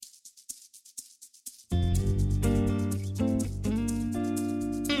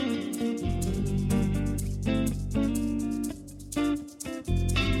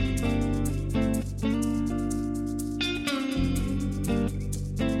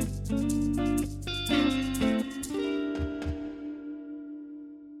Hey,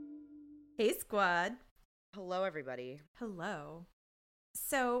 squad. Hello, everybody. Hello.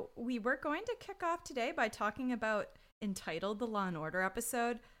 So we were going to kick off today by talking about Entitled, the Law & Order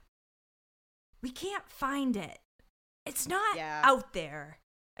episode. We can't find it. It's not out there.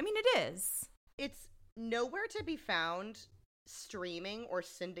 I mean, it is. It's nowhere to be found streaming or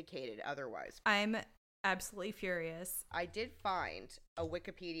syndicated otherwise. I'm absolutely furious. I did find a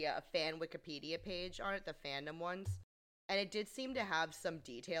fan Wikipedia page on it, the fandom ones, and it did seem to have some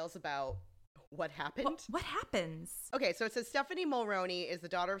details about what happened. What happens? Okay, so it says Stephanie Mulroney is the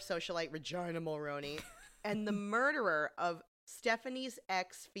daughter of socialite Regina Mulroney and the murderer of Stephanie's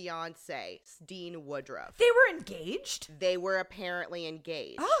ex-fiancé, Dean Woodruff. They were engaged? They were apparently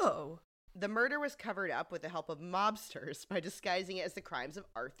engaged. Oh. The murder was covered up with the help of mobsters by disguising it as the crimes of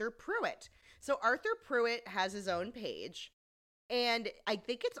Arthur Pruitt. So Arthur Pruitt has his own page, and I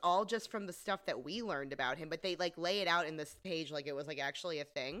think it's all just from the stuff that we learned about him, but they lay it out in this page like it was actually a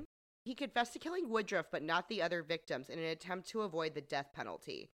thing. He confessed to killing Woodruff, but not the other victims, in an attempt to avoid the death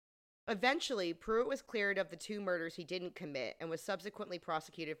penalty. Eventually, Pruitt was cleared of the 2 murders he didn't commit and was subsequently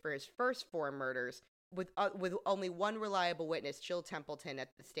prosecuted for his first 4 murders, with only one reliable witness, Jill Templeton,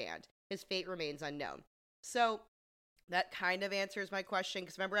 at the stand. His fate remains unknown. So that kind of answers my question,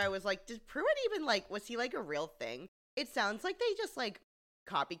 because remember I was like, did Pruitt even, was he a real thing? It sounds like they just,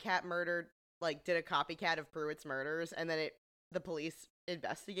 copycat murdered, did a copycat of Pruitt's murders, and then the police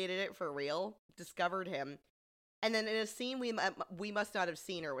investigated it for real, discovered him, and then in a scene we must not have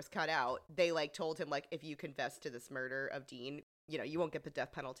seen or was cut out, they told him if you confess to this murder of Dean, you won't get the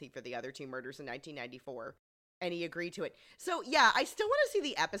death penalty for the other 2 murders in 1994, and he agreed to it. So yeah, I still want to see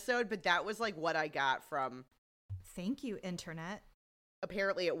the episode, but that was what I got from. Thank you, internet.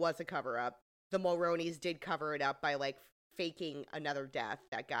 Apparently it was a cover-up. The Mulroneys did cover it up by faking another death.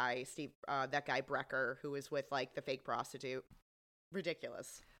 That guy Brecker, who was with the fake prostitute.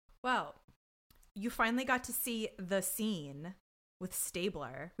 Ridiculous. Well, you finally got to see the scene with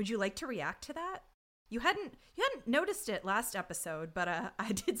Stabler. Would you like to react to that? You hadn't noticed it last episode, but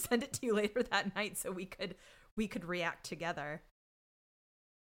I did send it to you later that night so we could react together.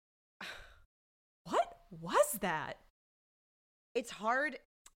 What was that? It's hard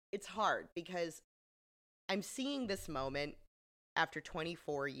because I'm seeing this moment after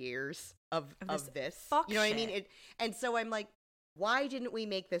 24 years of this. Fuck you know shit. what I mean? And so I'm like, why didn't we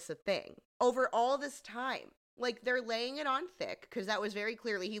make this a thing over all this time? They're laying it on thick, because that was very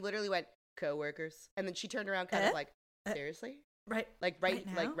clearly, he literally went, coworkers, and then she turned around kind of seriously? Right.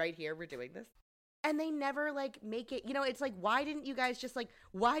 Right here, we're doing this. And they never make it, it's why didn't you guys just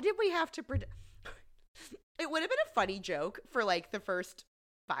why did we have to It would have been a funny joke for the first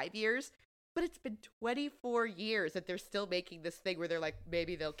 5 years, but it's been 24 years that they're still making this thing where they're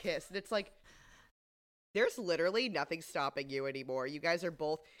maybe they'll kiss, and it's there's literally nothing stopping you anymore. You guys are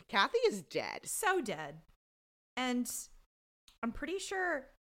both. Kathy is dead. So dead. And I'm pretty sure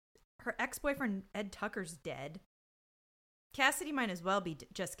her ex-boyfriend, Ed Tucker's dead. Cassidy might as well be.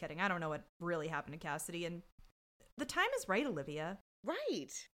 Just kidding. I don't know what really happened to Cassidy. And the time is right, Olivia.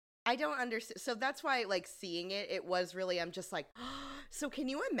 Right. I don't understand. So that's why, seeing it was really, I'm just so can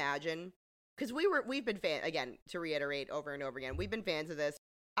you imagine? Because we've been fans, again, to reiterate over and over again, we've been fans of this.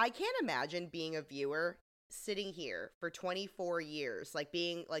 I can't imagine being a viewer sitting here for 24 years,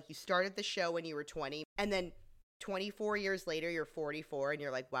 being you started the show when you were 20, and then 24 years later you're 44 and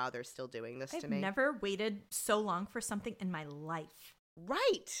you're wow, they're still doing this to me. I've never waited so long for something in my life.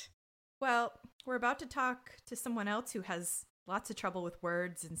 Right. Well, we're about to talk to someone else who has lots of trouble with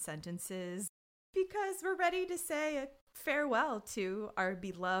words and sentences, because we're ready to say a farewell to our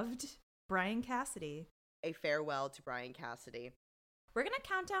beloved Brian Cassidy. A farewell to Brian Cassidy. We're going to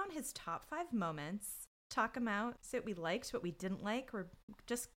count down his top 5 moments, talk him out, say what we liked, what we didn't like. We're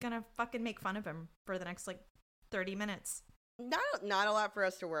just going to fucking make fun of him for the next 30 minutes. Not a lot for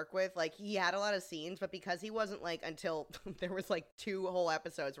us to work with. He had a lot of scenes, but because he wasn't until there was 2 whole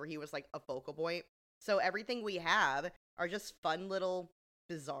episodes where he was a focal point. So everything we have are just fun little,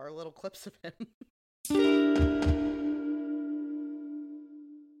 bizarre little clips of him.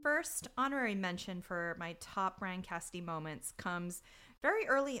 First honorary mention for my top Brian Cassidy moments comes very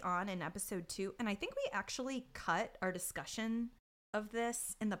early on in episode 2. And I think we actually cut our discussion of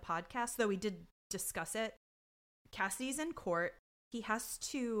this in the podcast, though we did discuss it. Cassidy's in court. He has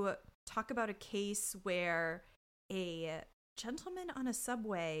to talk about a case where a gentleman on a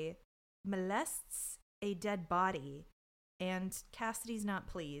subway molests a dead body, and Cassidy's not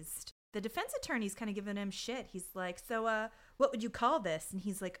pleased. The defense attorney's kind of giving him shit. He's like, so, what would you call this? And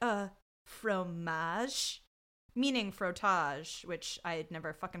he's like, fromage. meaning frottage, which I had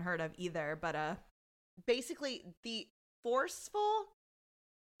never fucking heard of either, but basically the forceful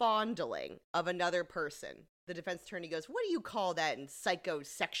fondling of another person. The defense attorney goes, what do you call that in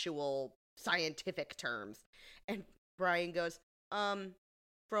psychosexual scientific terms? And Brian goes,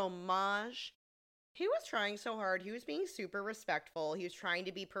 fromage. He was trying so hard. He was being super respectful. He was trying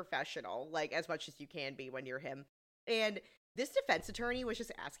to be professional, like as much as you can be when you're him. And this defense attorney was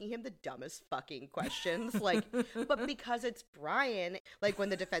just asking him the dumbest fucking questions. Like, but because it's Brian, like when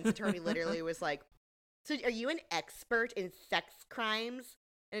the defense attorney literally was like, so are you an expert in sex crimes?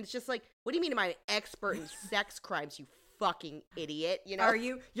 And it's just like, what do you mean am I an expert in sex crimes, you fucking idiot? You know? Are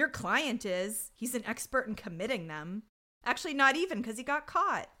you? Your client is. He's an expert in committing them. Actually, not even, because he got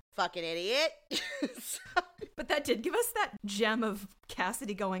caught. Fucking idiot. But that did give us that gem of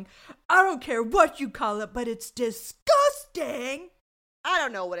Cassidy going, I don't care what you call it, but it's disgusting. I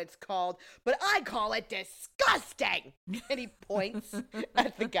don't know what it's called, but I call it disgusting. And he points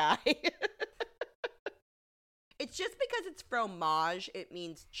at the guy. It's just because it's fromage, it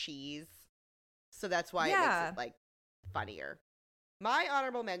means cheese. So that's why it makes it, like, funnier. My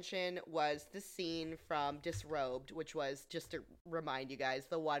honorable mention was the scene from Disrobed, which was, just to remind you guys,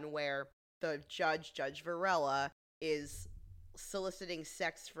 the one where the Judge Varela, is soliciting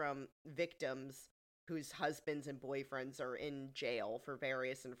sex from victims whose husbands and boyfriends are in jail for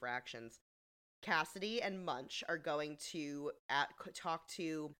various infractions. Cassidy and Munch are going to talk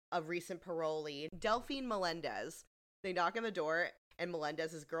to a recent parolee, Delphine Melendez. They knock on the door, and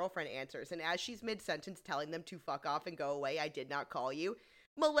Melendez's girlfriend answers, and as she's mid-sentence telling them to fuck off and go away, I did not call you,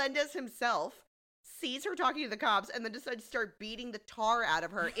 Melendez himself sees her talking to the cops and then decides to start beating the tar out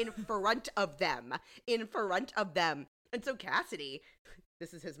of her in front of them. And so Cassidy,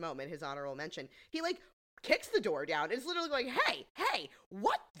 this is his moment, his honorable mention, he, like, kicks the door down and is literally going, hey,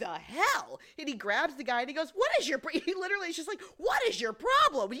 what the hell? And he grabs the guy and he goes, he literally is just like, what is your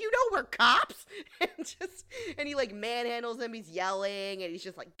problem? You know we're cops? And he like manhandles him, he's yelling, and he's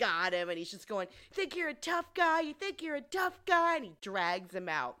just like, got him, and he's just going, think you're a tough guy? You think you're a tough guy? And he drags him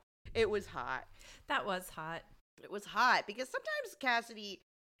out. It was hot. That was hot. It was hot because sometimes Cassidy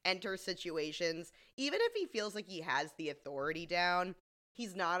enters situations, even if he feels like he has the authority down,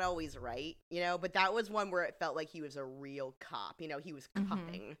 he's not always right, you know, but that was one where it felt like he was a real cop, you know, he was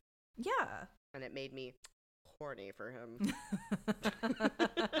cuffing. Yeah. And it made me horny for him.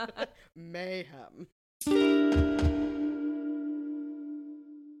 Mayhem.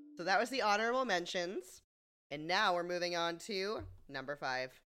 So that was the honorable mentions. And now we're moving on to number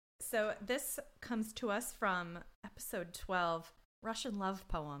 5. So this comes to us from episode 12, Russian Love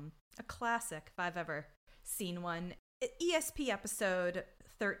Poem, a classic if I've ever seen one. ESP episode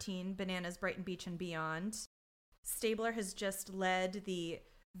 13, Bananas, Brighton Beach and Beyond. Stabler has just led the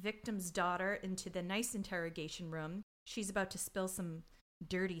victim's daughter into the nice interrogation room. She's about to spill some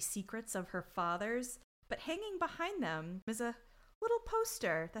dirty secrets of her father's, but hanging behind them is a little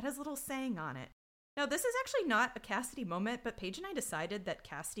poster that has a little saying on it. Now, this is actually not a Cassidy moment, but Paige and I decided that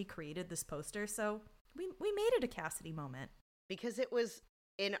Cassidy created this poster, so we made it a Cassidy moment. Because it was,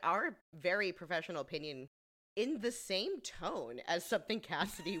 in our very professional opinion, in the same tone as something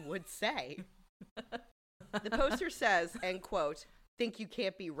Cassidy would say. The poster says, end quote, think you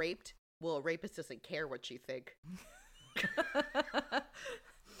can't be raped? Well, a rapist doesn't care what you think.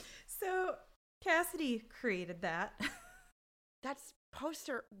 So, Cassidy created that. That's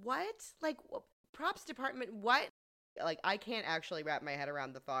poster, what? Like, props department, what? Like, I can't actually wrap my head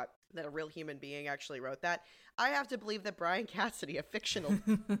around the thought that a real human being actually wrote that. I have to believe that Brian Cassidy, a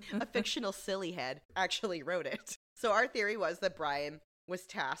fictional silly head, actually wrote it. So our theory was that Brian was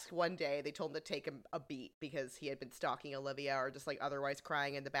tasked one day. They told him to take him a beat because he had been stalking Olivia or just like otherwise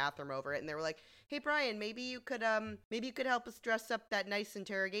crying in the bathroom over it. And they were like, hey, Brian, maybe you could help us dress up that nice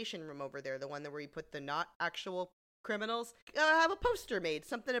interrogation room over there. The one where you put the not actual criminals, have a poster made,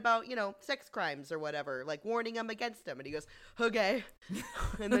 something about, you know, sex crimes or whatever, like warning them against them. And he goes, okay.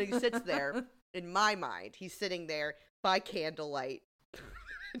 And then he sits there. In my mind, he's sitting there by candlelight.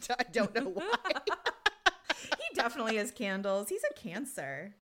 I don't know why. He definitely has candles. He's a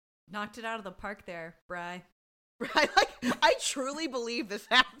Cancer. Knocked it out of the park there, Bri. I truly believe this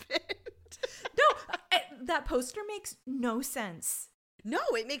happened. No, that poster makes no sense. No,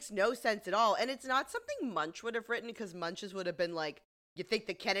 it makes no sense at all. And it's not something Munch would have written, because Munch's would have been like, you think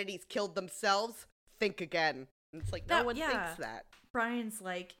the Kennedys killed themselves? Think again. And it's like, no one thinks that. Brian's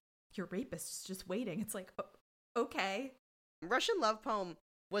like, your rapist is just waiting. It's like, okay. Russian Love Poem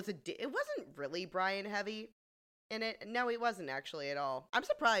it wasn't really Brian heavy. in it? No, he wasn't actually at all. I'm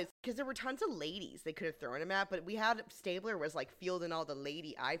surprised because there were tons of ladies they could have thrown him at, but we had Stabler was like fielding all the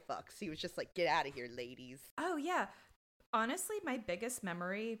lady eye fucks. He was just like, get out of here, ladies. Oh, yeah. Honestly, my biggest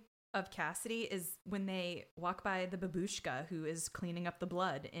memory of Cassidy is when they walk by the babushka who is cleaning up the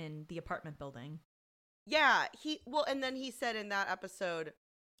blood in the apartment building. Yeah, and then he said in that episode,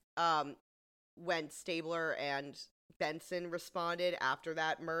 when Stabler and Benson responded after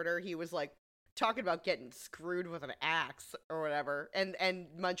that murder, he was like talking about getting screwed with an axe or whatever, and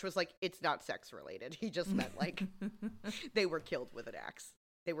Munch was like, it's not sex related. He just meant like they were killed with an axe.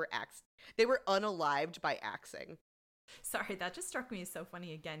 They were unalived by axing. Sorry, that just struck me as so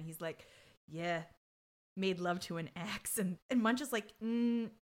funny again. He's like, yeah, made love to an axe. And Munch is like,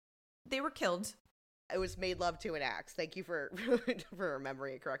 they were killed. It was made love to an axe. Thank you for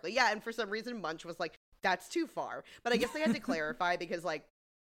remembering it correctly. Yeah, and for some reason, Munch was like, that's too far. But I guess they had to clarify because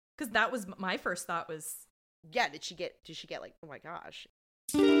that was my first thought was, yeah, did she get like, oh my gosh.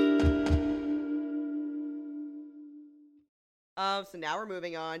 So now we're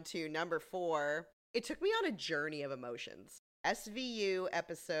moving on to number 4. It took me on a journey of emotions. SVU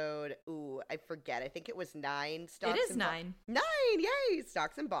episode, I forget. I think it was 9. It is 9. 9, yay!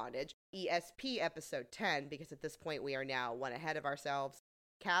 Stocks and Bondage. ESP episode 10, because at this point we are now one ahead of ourselves.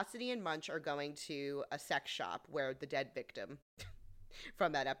 Cassidy and Munch are going to a sex shop where the dead victim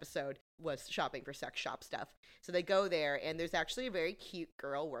from that episode was shopping for sex shop stuff. So they go there, and there's actually a very cute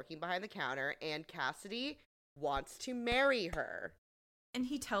girl working behind the counter, and Cassidy wants to marry her. And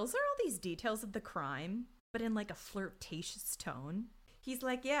he tells her all these details of the crime, but in like a flirtatious tone. He's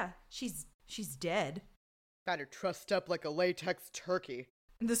like, yeah, she's dead. Got her trussed up like a latex turkey.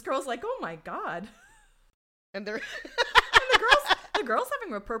 And this girl's like, oh my God. And they're... the girl's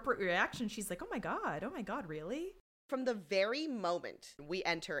having an appropriate reaction. She's like, oh my God, really? From the very moment we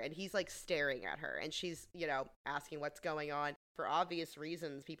enter and he's like staring at her and she's, asking what's going on. For obvious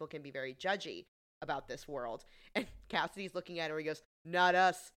reasons, people can be very judgy about this world. And Cassidy's looking at her, he goes, not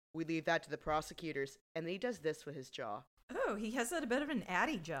us. We leave that to the prosecutors. And then he does this with his jaw. Oh, he has a bit of an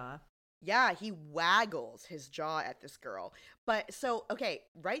addy jaw. Yeah, he waggles his jaw at this girl. But so, okay,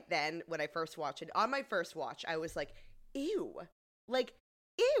 right then when I first watched it, on my first watch, I was like, ew. Like,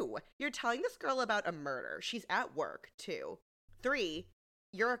 ew. You're telling this girl about a murder. She's at work, too. 3,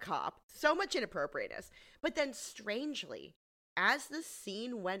 you're a cop. So much inappropriateness. But then strangely, as the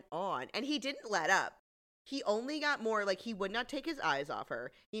scene went on, and he didn't let up, he only got more, like, he would not take his eyes off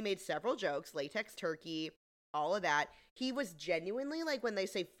her. He made several jokes, latex turkey, all of that. He was genuinely, like, when they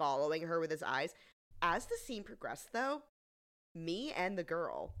say following her with his eyes. As the scene progressed, though, me and the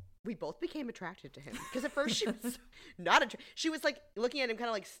girl, we both became attracted to him. Because at first she was not she was, like, looking at him kind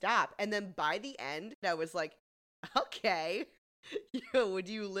of like, stop. And then by the end, I was like, okay, would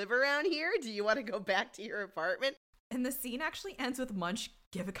you live around here? Do you want to go back to your apartment? And the scene actually ends with Munch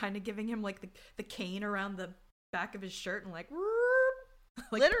giving him like the cane around the back of his shirt and like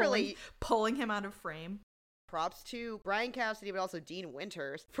literally pulling him out of frame. Props to Brian Cassidy, but also Dean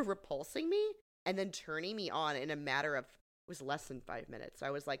Winters for repulsing me and then turning me on in a matter of, it was less than 5 minutes.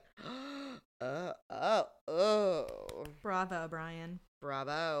 I was like, oh. Bravo, Brian.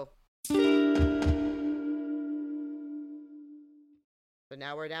 Bravo. So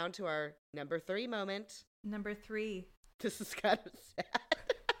now we're down to our number 3 moment. Number 3. This is kind of sad.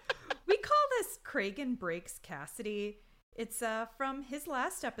 We call this Cragen Breaks Cassidy. It's from his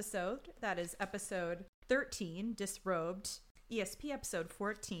last episode. That is episode 13, Disrobed. ESP episode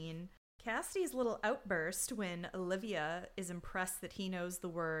 14. Cassidy's little outburst when Olivia is impressed that he knows the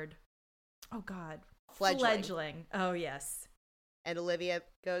word, oh God, fledgling. Oh, yes. And Olivia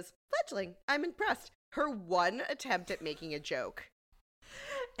goes, fledgling, I'm impressed. Her one attempt at making a joke.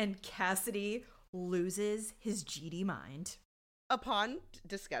 And Cassidy loses his GD mind. Upon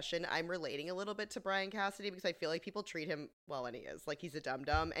discussion, I'm relating a little bit to Brian Cassidy because I feel like people treat him, well, and he is, like he's a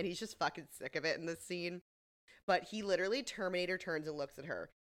dum-dum, and he's just fucking sick of it in this scene. But he literally Terminator turns and looks at her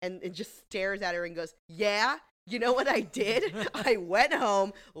and just stares at her and goes, yeah, you know what I did? I went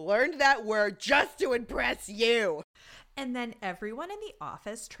home, learned that word just to impress you. And then everyone in the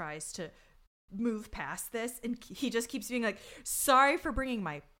office tries to move past this, and he just keeps being like, sorry for bringing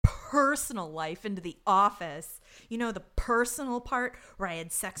my personal life into the office. You know, the personal part where I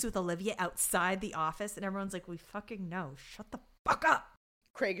had sex with Olivia outside the office, and everyone's like, we fucking know. Shut the fuck up.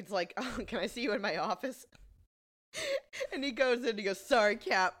 Cragen's like, oh, can I see you in my office? And he goes in and he goes, sorry,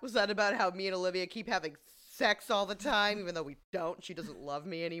 Cap, was that about how me and Olivia keep having sex all the time, even though we don't? She doesn't love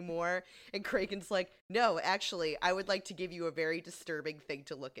me anymore. And Cragen's like, no, actually, I would like to give you a very disturbing thing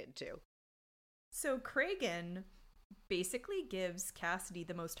to look into. So Cragen basically gives Cassidy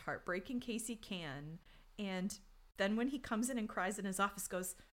the most heartbreaking case he can, and then when he comes in and cries in his office,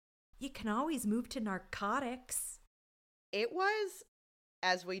 goes, "You can always move to narcotics." It was,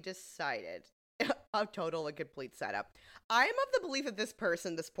 as we decided, a total and complete setup. I am of the belief that this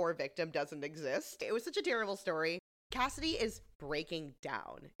poor victim, doesn't exist. It was such a terrible story. Cassidy is breaking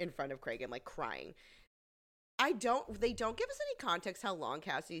down in front of Craig and like crying. They don't give us any context how long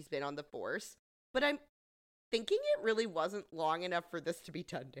Cassidy's been on the force, but I'm thinking it really wasn't long enough for this to be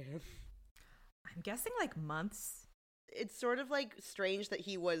done to him. I'm guessing like months. It's sort of like strange that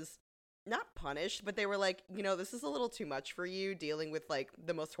he was not punished, but they were like, this is a little too much for you, dealing with like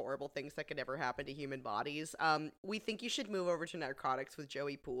the most horrible things that could ever happen to human bodies. We think you should move over to narcotics with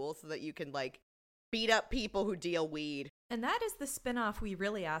Joey Poole so that you can like beat up people who deal weed. And that is the spinoff we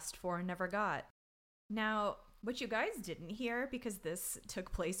really asked for and never got. Now, what you guys didn't hear, because this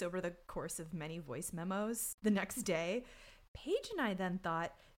took place over the course of many voice memos the next day, Paige and I then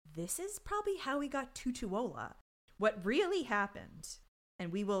thought, this is probably how we got Tutuola. What really happened,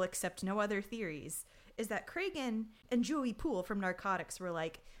 and we will accept no other theories, is that Cragen and Joey Poole from Narcotics were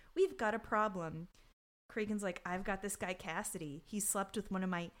like, we've got a problem. Cragen's like, I've got this guy Cassidy. He slept with one of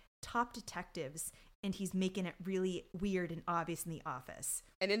my top detectives, and he's making it really weird and obvious in the office.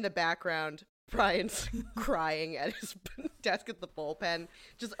 And in the background, Brian's crying at his desk at the bullpen,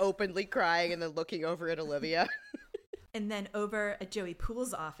 just openly crying and then looking over at Olivia. And then over at Joey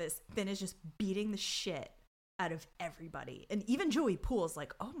Poole's office, Finn is just beating the shit out of everybody. And even Joey Poole's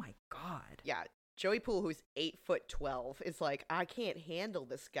like, oh my God. Yeah, Joey Poole, who's 8'12", is like, I can't handle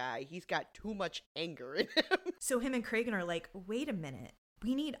this guy. He's got too much anger in him. So him and Cragen are like, wait a minute.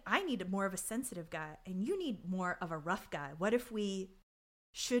 I need more of a sensitive guy, and you need more of a rough guy. What if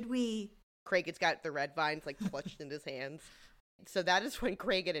should we? Cragen's got the red vines like clutched in his hands. So that is when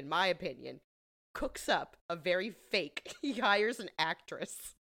Cragen, in my opinion, cooks up a very fake. He hires an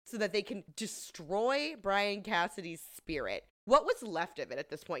actress so that they can destroy Brian Cassidy's spirit. What was left of it at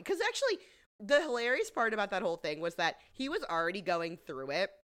this point? Because actually, the hilarious part about that whole thing was that he was already going through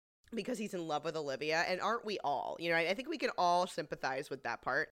it because he's in love with Olivia, and aren't we all? I think we can all sympathize with that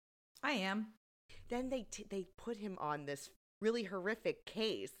part. I am. Then they put him on this really horrific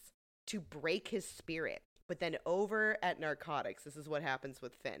case to break his spirit. But then over at Narcotics, this is what happens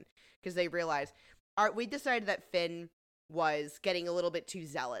with Finn. Because they realize, we decided that Finn was getting a little bit too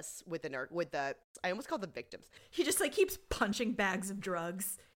zealous with the I almost call them victims. He just like keeps punching bags of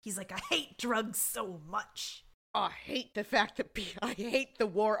drugs. He's like, I hate drugs so much. I hate the fact that I hate the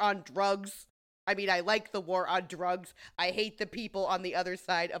war on drugs. I mean, I like the war on drugs. I hate the people on the other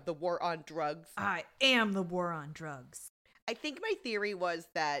side of the war on drugs. I am the war on drugs. I think my theory was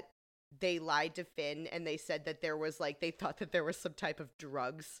that they lied to Finn and they said that they thought that there was some type of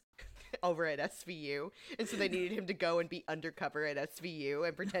drugs over at SVU. And so they needed him to go and be undercover at SVU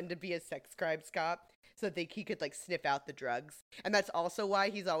and pretend to be a sex crimes cop so that he could like sniff out the drugs. And that's also why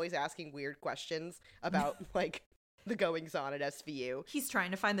he's always asking weird questions about like the goings on at SVU. He's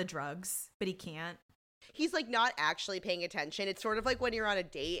trying to find the drugs, but he can't. He's like not actually paying attention. It's sort of like when you're on a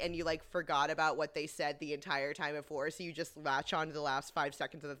date and you like forgot about what they said the entire time before, so you just latch on to the last 5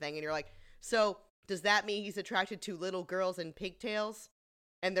 seconds of the thing and you're like, so does that mean he's attracted to little girls in pigtails?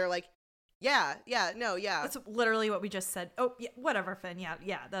 And they're like, yeah. That's literally what we just said. Oh, yeah, whatever, Finn.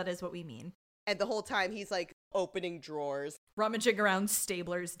 Yeah, that is what we mean. And the whole time he's like opening drawers, rummaging around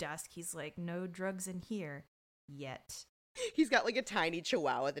Stabler's desk. He's like, no drugs in here yet. He's got like a tiny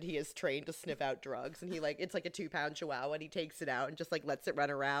chihuahua that he has trained to sniff out drugs, and it's like a 2-pound chihuahua, and he takes it out and just like lets it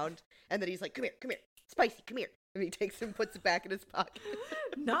run around, and then he's like, come here, Spicy, come here, and he takes it and puts it back in his pocket.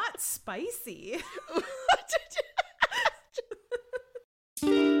 Not Spicy.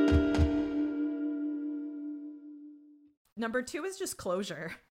 Number 2 is just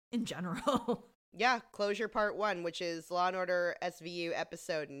closure in general. Yeah, closure part 1, which is Law & Order SVU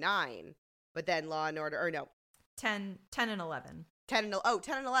episode 9, but then Law & Order, or no, 10 and 11. 10 and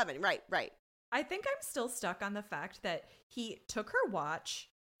 11. Right. I think I'm still stuck on the fact that he took her watch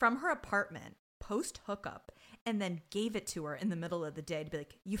from her apartment post hookup and then gave it to her in the middle of the day to be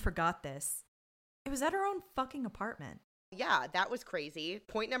like, you forgot this. It was at her own fucking apartment. Yeah, that was crazy.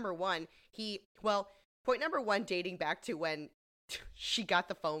 Point number 1, dating back to when she got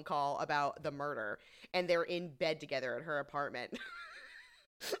the phone call about the murder and they're in bed together at her apartment.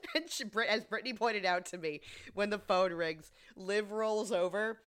 And as Brittany pointed out to me, when the phone rings, Liv rolls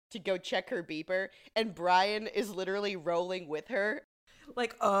over to go check her beeper, and Brian is literally rolling with her.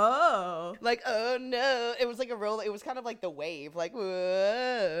 Like, oh. Like, oh no. It was like a roll. It was kind of like the wave. Like,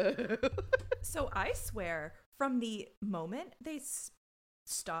 whoa. So I swear, from the moment they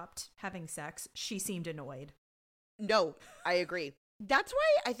stopped having sex, she seemed annoyed. No, I agree. That's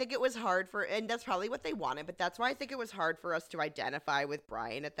why I think it was hard and that's probably what they wanted, but that's why I think it was hard for us to identify with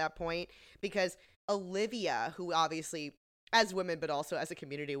Brian at that point, because Olivia, who obviously, as women, but also as a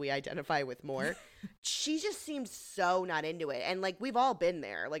community, we identify with more, she just seemed so not into it. And, like, we've all been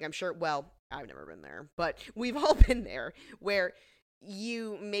there. Like, I'm sure, well, I've never been there, but we've all been there where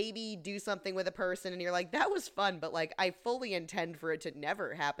you maybe do something with a person and you're like, that was fun, but, like, I fully intend for it to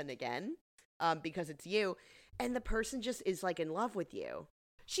never happen again because it's you. And the person just is, like, in love with you.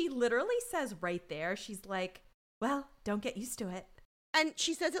 She literally says right there, she's like, well, don't get used to it. And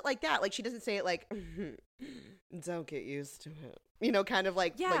she says it like that. Like, she doesn't say it like, don't get used to it. You know, kind of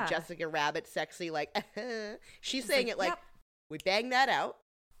like Jessica Rabbit sexy, like, she's saying it like, yep. We bang that out.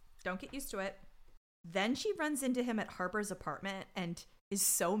 Don't get used to it. Then she runs into him at Harper's apartment and is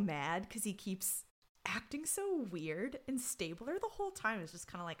so mad because he keeps acting so weird. And Stabler the whole time is just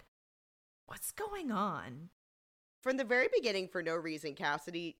kind of like, what's going on? From the very beginning, for no reason,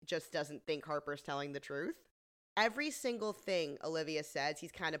 Cassidy just doesn't think Harper's telling the truth. Every single thing Olivia says,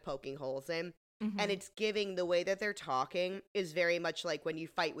 he's kind of poking holes in. Mm-hmm. And it's giving, the way that they're talking is very much like when you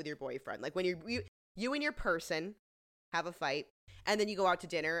fight with your boyfriend. Like when you and your person have a fight, and then you go out to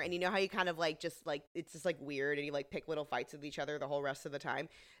dinner, and you know how you kind of like just like, it's just like weird, and you like pick little fights with each other the whole rest of the time.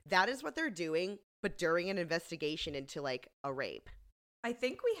 That is what they're doing, but during an investigation into like a rape. I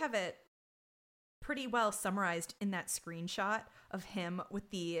think we have it pretty well summarized in that screenshot of him with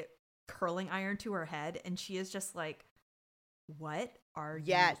the curling iron to her head, and she is just like, what are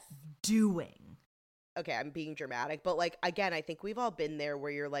you doing? Okay, I'm being dramatic, but like, again, I think we've all been there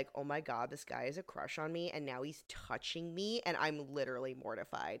where you're like, oh my God, this guy has a crush on me, and now he's touching me, and I'm literally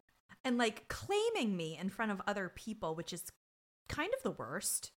mortified. And like claiming me in front of other people, which is kind of the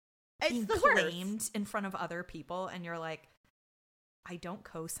worst. It's being the claimed worst. In front of other people, and you're like, I don't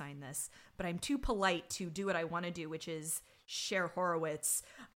co-sign this, but I'm too polite to do what I want to do, which is share Horowitz.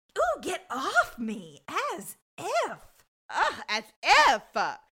 Ooh, get off me, as if. As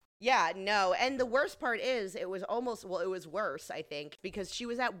if. Yeah, no. And the worst part is it was worse, I think, because she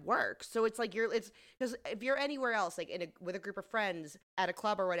was at work. So it's like because if you're anywhere else, like with a group of friends at a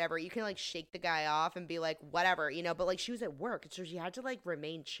club or whatever, you can like shake the guy off and be like, whatever, you know, but like she was at work. So she had to like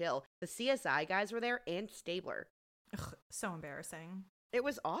remain chill. The CSI guys were there and Stabler. Ugh, so embarrassing. It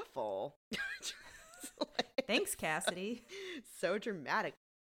was awful. Thanks, Cassidy. So dramatic.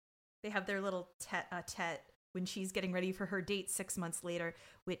 They have their little tete-a-tete when she's getting ready for her date 6 months later,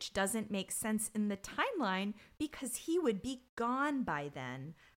 which doesn't make sense in the timeline because he would be gone by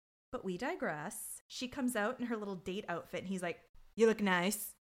then. But we digress. She comes out in her little date outfit, and he's like, you look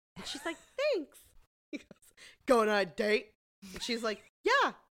nice. And she's like, thanks. He goes, going on a date? And she's like,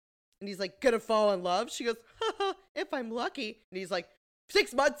 yeah. And he's like, gonna fall in love? She goes, haha, if I'm lucky. And he's like,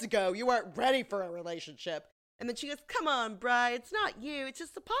 6 months ago, you weren't ready for a relationship. And then she goes, come on, Bri, it's not you. It's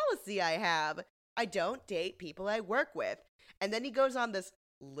just the policy I have. I don't date people I work with. And then he goes on this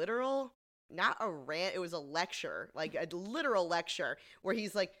literal, not a rant, it was a lecture, like a literal lecture, where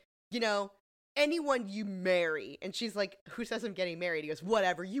he's like, you know, anyone you marry. And she's like, who says I'm getting married? He goes,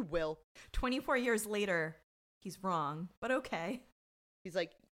 whatever, you will. 24 years later, he's wrong, but okay. He's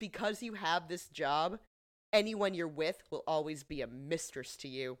like, because you have this job, anyone you're with will always be a mistress to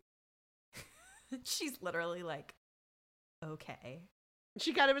you. She's literally like, okay.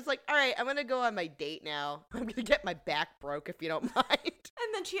 She kind of was like, all right, I'm going to go on my date now. I'm going to get my back broke if you don't mind.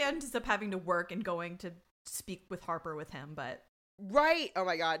 And then she ends up having to work and going to speak with Harper with him, but. Right. Oh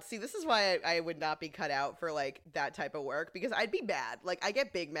my God. See, this is why I would not be cut out for like that type of work, because I'd be mad. Like I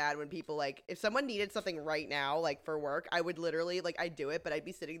get big mad when people like, if someone needed something right now, like for work, I would literally like, I'd do it, but I'd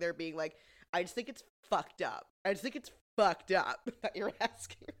be sitting there being like, I just think it's fucked up. I just think it's fucked up that you're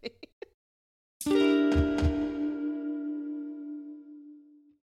asking me.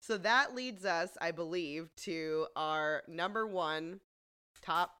 So that leads us, I believe, to our number one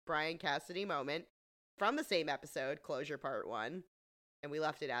top Brian Cassidy moment from the same episode, Closure Part 1. And we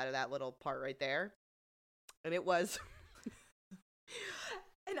left it out of that little part right there. And it was...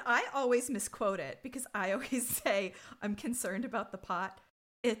 And I always misquote it because I always say, I'm concerned about the pot.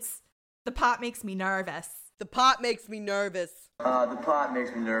 It's, the pot makes me nervous. The pot makes me nervous. The pot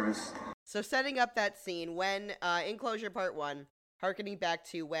makes me nervous. So setting up that scene when, in Closure Part 1, harkening back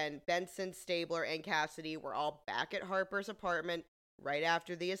to when Benson, Stabler, and Cassidy were all back at Harper's apartment right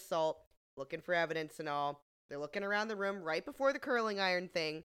after the assault, looking for evidence and all. They're looking around the room right before the curling iron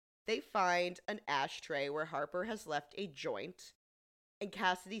thing. They find an ashtray where Harper has left a joint, and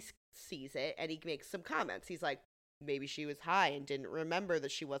Cassidy sees it, and he makes some comments. He's like, maybe she was high and didn't remember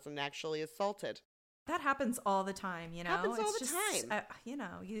that she wasn't actually assaulted. That happens all the time, you know? Happens all it's the just, time. You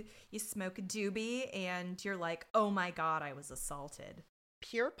know, you smoke a doobie and you're like, oh my God, I was assaulted.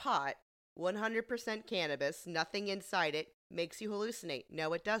 Pure pot, 100% cannabis, nothing inside it, makes you hallucinate.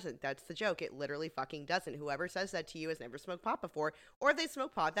 No, it doesn't. That's the joke. It literally fucking doesn't. Whoever says that to you has never smoked pot before, or if they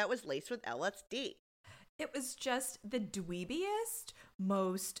smoked pot that was laced with LSD. It was just the dweebiest,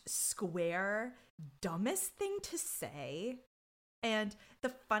 most square, dumbest thing to say. And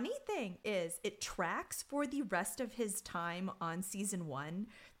the funny thing is, it tracks for the rest of his time on season 1,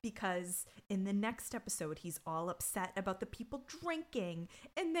 because in the next episode, he's all upset about the people drinking.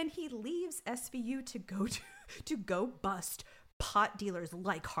 And then he leaves SVU to go bust pot dealers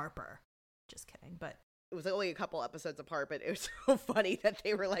like Harper. Just kidding, but It was only a couple episodes apart, but it was so funny that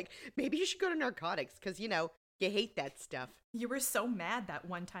they were like, maybe you should go to narcotics because, you know, you hate that stuff. you were so mad that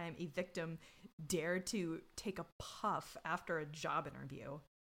one time a victim dared to take a puff after a job interview.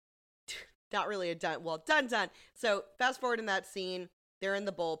 Not really a done. Well, done. So fast forward in that scene, they're in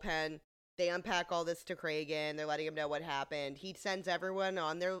the bullpen. They unpack all this to Kragen. They're letting him know what happened. He sends everyone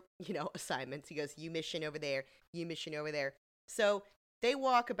on their, you know, assignments. He goes, you mission over there. You mission over there. So they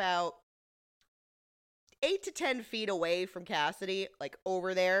walk about 8 to 10 feet away from Cassidy, like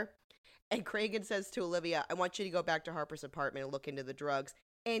over there. And Kragen says to Olivia, I want you to go back to Harper's apartment and look into the drugs.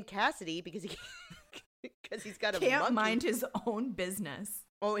 And Cassidy, because he's got a Can't monkey. mind his own business.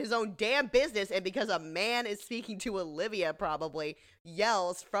 Oh, his own damn business, and because a man is speaking to Olivia, probably,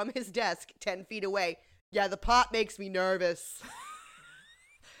 yells from his desk 10 feet away, yeah, the pot makes me nervous.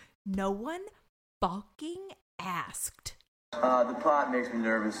 No one fucking asked. The pot makes me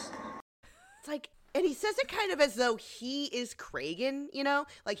nervous. It's like, and he says it kind of as though he is Kragen, you know?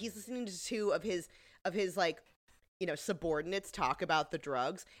 Like, he's listening to two of his like, you know, subordinates talk about the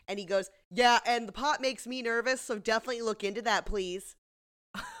drugs, and he goes, yeah, and the pot makes me nervous, so definitely look into that, please.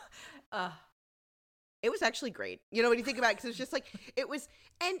 It was actually great. You know, when you think about it, because it's just like, it was,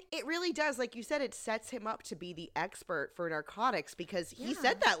 and it really does, like you said, it sets him up to be the expert for narcotics, because he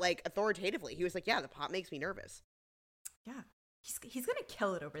said that, like, authoritatively. He was like, yeah, the pot makes me nervous. Yeah. He's gonna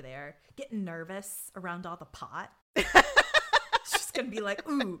kill it over there. Getting nervous around all the pot. It's just gonna be like,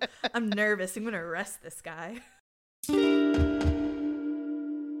 ooh, I'm nervous. I'm gonna arrest this guy.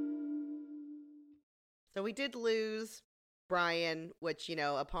 So we did lose Brian, which, you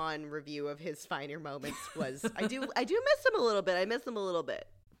know, upon review of his finer moments was, I do miss him a little bit.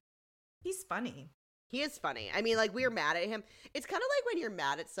 He's funny. He is funny. I mean, like, we were mad at him. It's kind of like when you're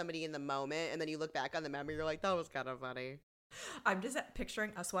mad at somebody in the moment and then you look back on the memory, you're like, that was kind of funny. I'm just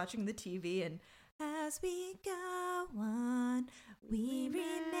picturing us watching the TV and as we go on, we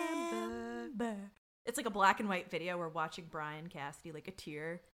remember. It's like a black and white video. We're watching Brian Cassidy, like a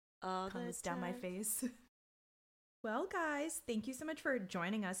tear comes down my face. Well, guys, thank you so much for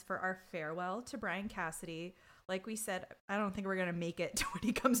joining us for our farewell to Brian Cassidy. Like we said, I don't think we're going to make it to when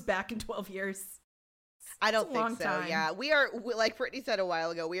he comes back in 12 years. I don't It's a long think so. time. Yeah, like Brittany said a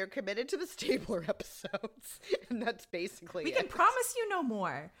while ago, we are committed to the Stabler episodes, and that's basically We it. can promise you no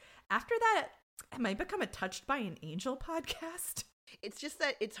more. After that, it might become a Touched by an Angel podcast. It's just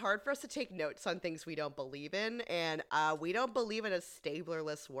that it's hard for us to take notes on things we don't believe in, and we don't believe in a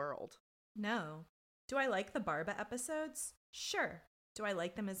Stabler-less world. No. Do I like the Barba episodes? Sure. Do I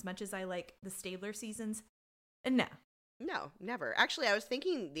like them as much as I like the Stabler seasons? No. No, never. Actually, I was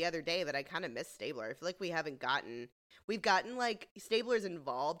thinking the other day that I kind of miss Stabler. I feel like we've gotten like Stabler's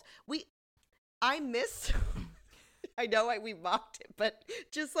involved. I miss, I know we mocked it, but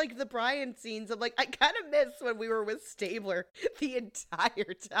just like the Brian scenes, I'm like, I kind of miss when we were with Stabler the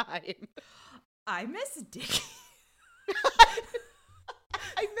entire time. I miss Dickie.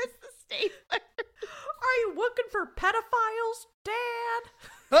 I miss the Stabler. Are you looking for pedophiles,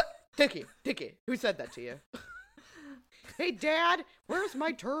 Dad? Dickie, who said that to you? Hey, Dad, where's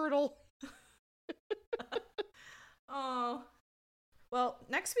my turtle? Oh. Well,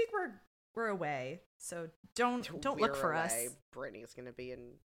 next week we're away, so don't look for us. Brittany's gonna be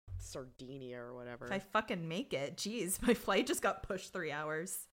in Sardinia or whatever. If I fucking make it. Jeez, my flight just got pushed 3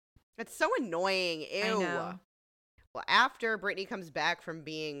 hours. That's so annoying. Ew. I know. Well, after Brittany comes back from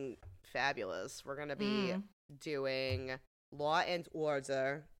being fabulous, we're gonna be doing Law and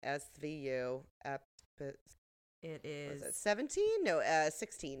Order SVU It is 17? No,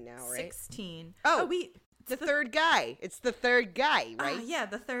 16 now, right? 16. Oh, we the third guy. It's the third guy, right? Yeah,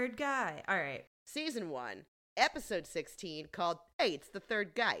 the third guy. All right. Season 1, episode 16, called Hey, It's the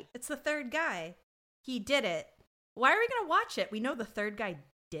Third Guy. It's the third guy. He did it. Why are we going to watch it? We know the third guy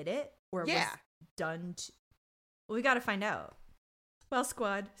did it or was done. Well, we got to find out. Well,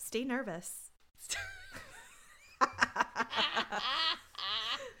 squad, stay nervous.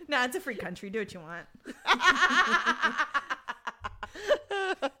 Nah, it's a free country. Do what you want.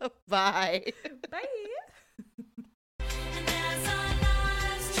 Bye. Bye.